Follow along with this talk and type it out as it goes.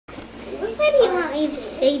What do you want me to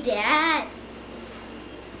say, Dad?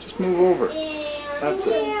 Just move over. That's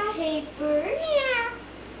it. Paper. Yeah.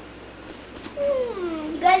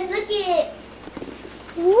 You guys look at it.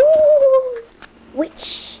 Woo!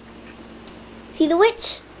 Witch. See the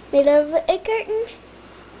witch? Made of a curtain.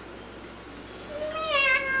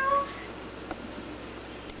 Meow.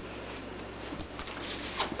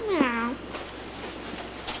 Meow.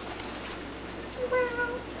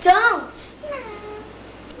 Meow. Don't!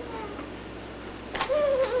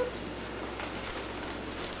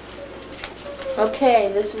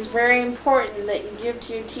 Okay, this is very important that you give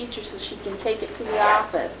to your teacher so she can take it to the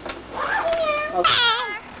office. Okay.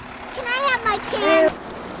 Can I have my can?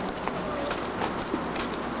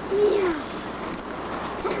 Yeah.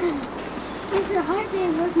 It's a hard day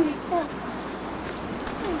with myself.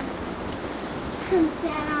 Come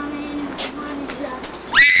sat on it and wanted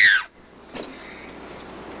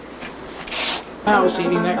I was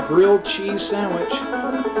eating that grilled cheese sandwich.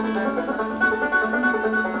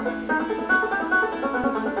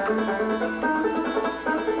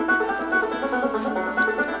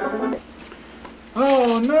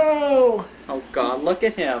 Oh no! Oh God, look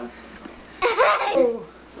at him.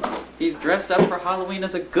 He's dressed up for Halloween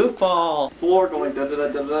as a goofball. Floor going da da da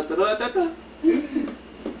da da da da da.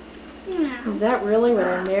 Is that really when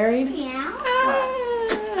I'm married? Yeah.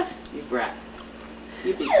 You brat.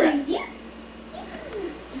 You big brat.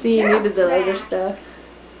 See, you needed the other stuff.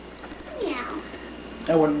 Yeah.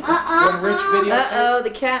 And when Rich videotaped, Uh-oh, the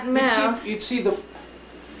cat and mouse. you'd see the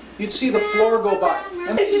floor go by.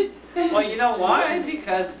 Well, you know why?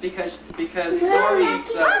 Because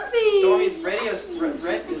Stormy's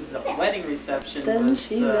wedding reception Doesn't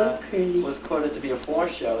she look pretty? was quoted to be a floor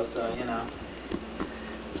show, so you know.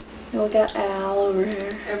 And we got Al over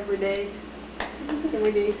here. Everyday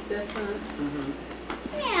stuff, huh?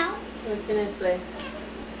 Meow. What can I say?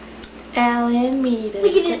 Al and Mita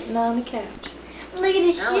Look at this. sitting on the couch. Look at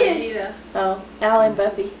his shoes. Alameda. Oh, Al and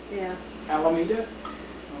Buffy. Yeah. Alameda?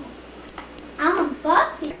 I'm a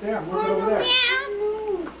puppy. Yeah, move it over there.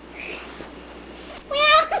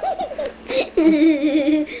 Meow.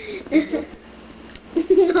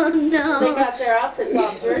 Oh no. They got their outfits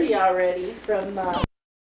all dirty already from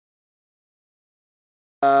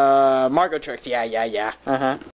Margo tricks, yeah.